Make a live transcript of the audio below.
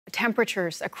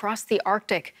temperatures across the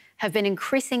Arctic have been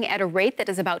increasing at a rate that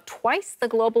is about twice the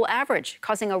global average,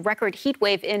 causing a record heat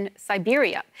wave in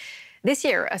Siberia. This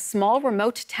year, a small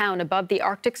remote town above the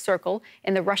Arctic Circle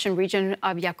in the Russian region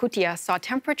of Yakutia saw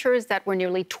temperatures that were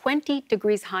nearly 20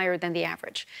 degrees higher than the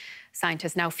average.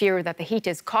 Scientists now fear that the heat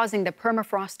is causing the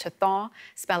permafrost to thaw,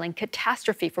 spelling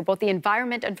catastrophe for both the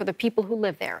environment and for the people who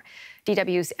live there.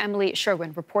 DW's Emily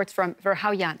Sherwin reports from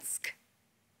Verkhoyansk.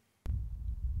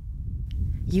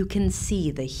 You can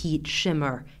see the heat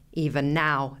shimmer, even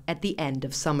now, at the end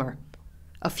of summer.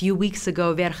 A few weeks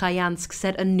ago, Verkhoyansk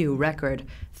set a new record,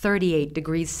 38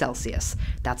 degrees Celsius.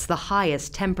 That's the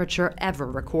highest temperature ever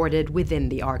recorded within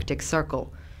the Arctic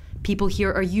Circle. People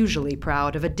here are usually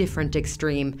proud of a different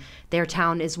extreme. Their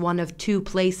town is one of two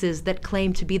places that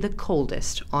claim to be the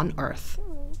coldest on Earth.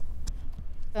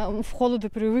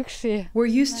 We're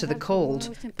used to the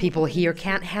cold. People here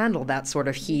can't handle that sort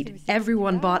of heat.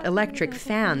 Everyone bought electric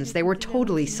fans. They were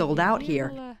totally sold out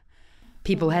here.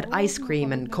 People had ice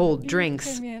cream and cold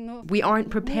drinks. We aren't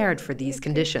prepared for these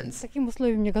conditions.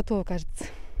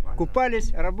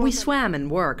 We swam and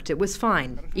worked. It was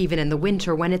fine. Even in the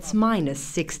winter, when it's minus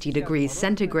 60 degrees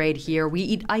centigrade here, we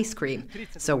eat ice cream.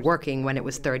 So working when it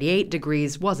was 38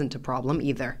 degrees wasn't a problem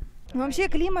either.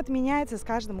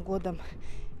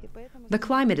 The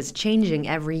climate is changing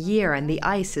every year and the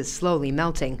ice is slowly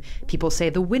melting. People say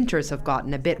the winters have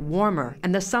gotten a bit warmer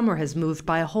and the summer has moved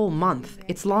by a whole month.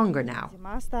 It's longer now.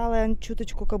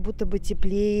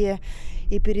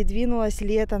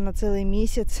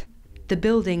 The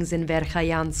buildings in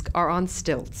Verkhoyansk are on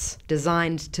stilts,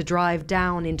 designed to drive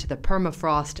down into the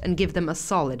permafrost and give them a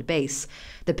solid base.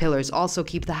 The pillars also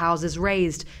keep the houses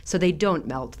raised so they don't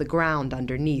melt the ground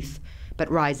underneath. But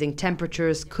rising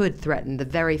temperatures could threaten the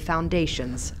very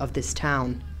foundations of this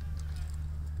town.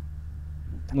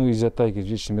 Because the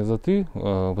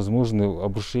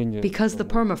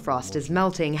permafrost is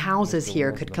melting, houses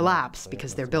here could collapse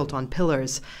because they're built on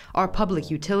pillars. Our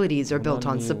public utilities are built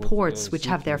on supports which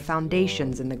have their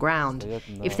foundations in the ground.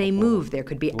 If they move, there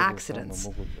could be accidents.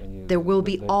 There will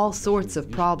be all sorts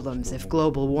of problems if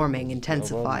global warming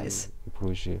intensifies.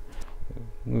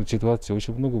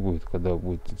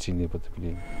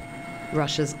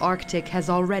 Russia's Arctic has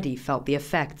already felt the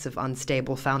effects of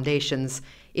unstable foundations.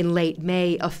 In late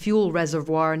May, a fuel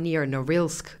reservoir near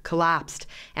Norilsk collapsed,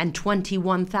 and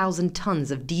 21,000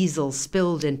 tons of diesel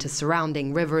spilled into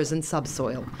surrounding rivers and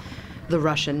subsoil. The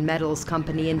Russian metals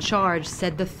company in charge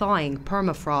said the thawing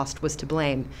permafrost was to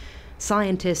blame.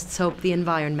 Scientists hope the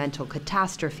environmental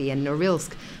catastrophe in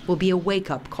Norilsk will be a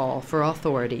wake-up call for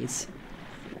authorities.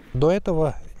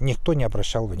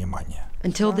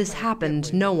 Until this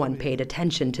happened, no one paid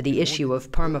attention to the issue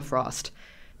of permafrost.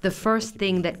 The first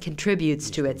thing that contributes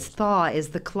to its thaw is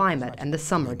the climate and the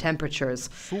summer temperatures.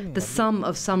 The sum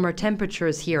of summer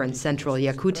temperatures here in central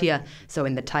Yakutia, so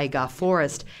in the taiga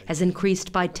forest, has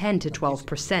increased by 10 to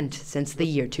 12% since the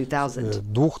year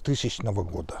 2000.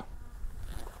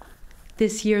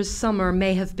 This year's summer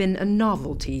may have been a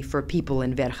novelty for people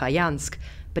in Verkhoyansk,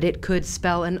 but it could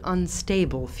spell an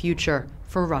unstable future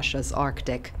for Russia's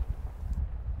Arctic.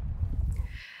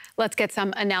 Let's get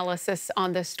some analysis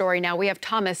on this story now. We have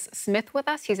Thomas Smith with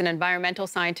us. He's an environmental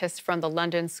scientist from the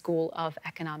London School of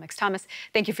Economics. Thomas,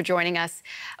 thank you for joining us.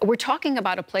 We're talking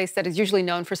about a place that is usually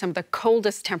known for some of the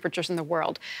coldest temperatures in the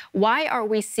world. Why are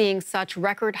we seeing such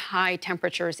record high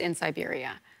temperatures in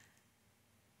Siberia?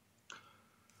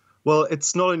 Well,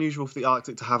 it's not unusual for the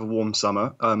Arctic to have a warm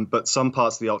summer, but some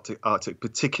parts of the Arctic,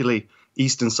 particularly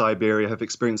eastern Siberia, have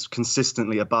experienced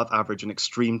consistently above average and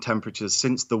extreme temperatures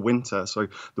since the winter, so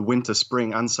the winter,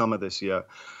 spring and summer this year.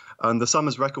 And the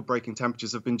summer's record-breaking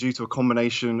temperatures have been due to a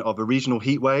combination of a regional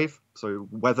heat wave, so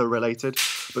weather-related,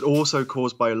 but also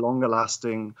caused by a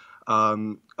longer-lasting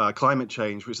climate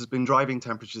change, which has been driving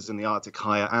temperatures in the Arctic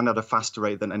higher and at a faster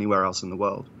rate than anywhere else in the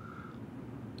world.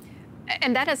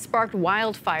 And that has sparked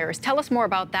wildfires. Tell us more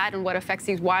about that and what effects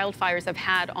these wildfires have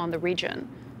had on the region.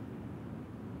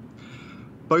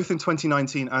 Both in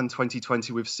 2019 and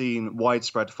 2020, we've seen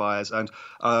widespread fires, and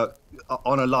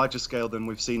on a larger scale than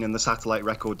we've seen in the satellite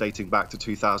record dating back to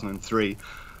 2003.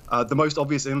 The most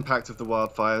obvious impact of the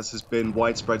wildfires has been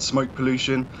widespread smoke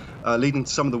pollution, leading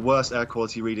to some of the worst air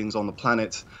quality readings on the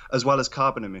planet, as well as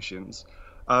carbon emissions.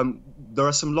 There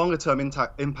are some longer-term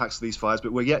impacts of these fires,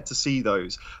 but we're yet to see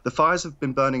those. The fires have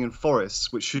been burning in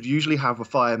forests, which should usually have a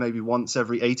fire maybe once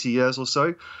every 80 years or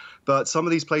so. But some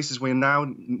of these places, we're now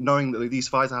knowing that these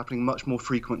fires are happening much more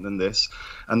frequent than this,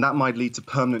 and that might lead to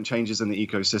permanent changes in the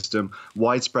ecosystem,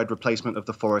 widespread replacement of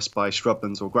the forest by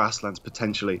shrublands or grasslands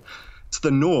potentially. To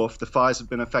the north, the fires have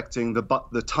been affecting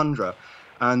the tundra,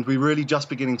 And we're really just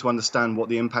beginning to understand what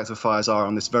the impact of fires are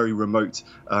on this very remote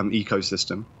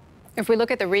ecosystem. If we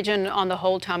look at the region on the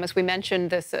whole, Thomas, we mentioned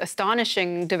this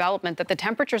astonishing development that the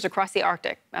temperatures across the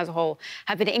Arctic as a whole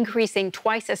have been increasing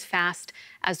twice as fast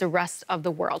as the rest of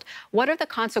the world. What are the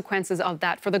consequences of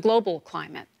that for the global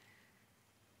climate?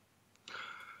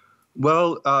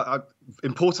 Well,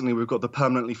 importantly, we've got the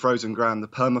permanently frozen ground, the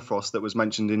permafrost that was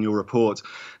mentioned in your report.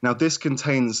 Now, this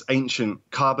contains ancient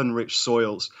carbon-rich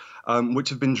soils, which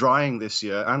have been drying this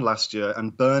year and last year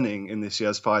and burning in this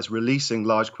year's fires, releasing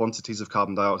large quantities of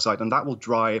carbon dioxide, and that will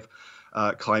drive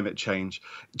climate change.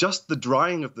 Just the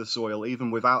drying of the soil, even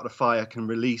without a fire, can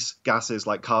release gases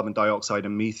like carbon dioxide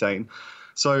and methane.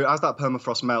 So as that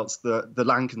permafrost melts, the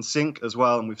land can sink as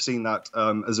well, and we've seen that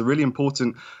as a really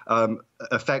important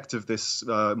effect of this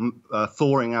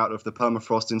thawing out of the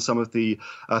permafrost in some of the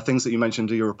things that you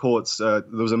mentioned in your reports. There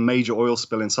was a major oil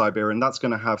spill in Siberia, and that's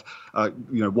going to have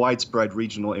widespread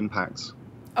regional impacts.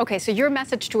 Okay, so your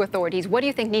message to authorities, what do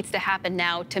you think needs to happen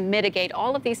now to mitigate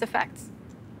all of these effects?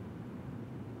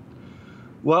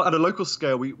 Well, at a local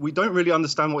scale, we don't really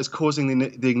understand what is causing the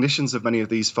ignitions of many of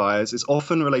these fires. It's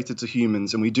often related to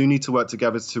humans, and we do need to work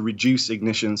together to reduce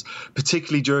ignitions,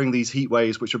 particularly during these heat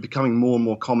waves, which are becoming more and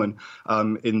more common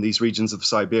in these regions of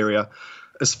Siberia.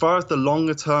 As far as the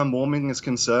longer-term warming is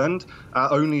concerned,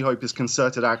 our only hope is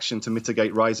concerted action to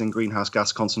mitigate rising greenhouse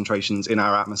gas concentrations in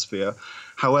our atmosphere.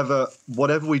 However,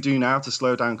 whatever we do now to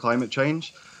slow down climate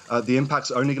change, the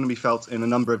impacts are only going to be felt in a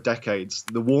number of decades.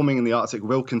 The warming in the Arctic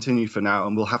will continue for now,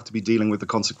 and we'll have to be dealing with the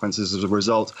consequences as a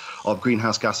result of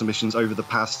greenhouse gas emissions over the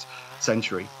past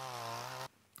century.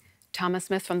 Thomas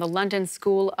Smith from the London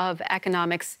School of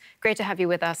Economics. Great to have you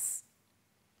with us.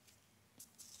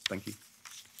 Thank you.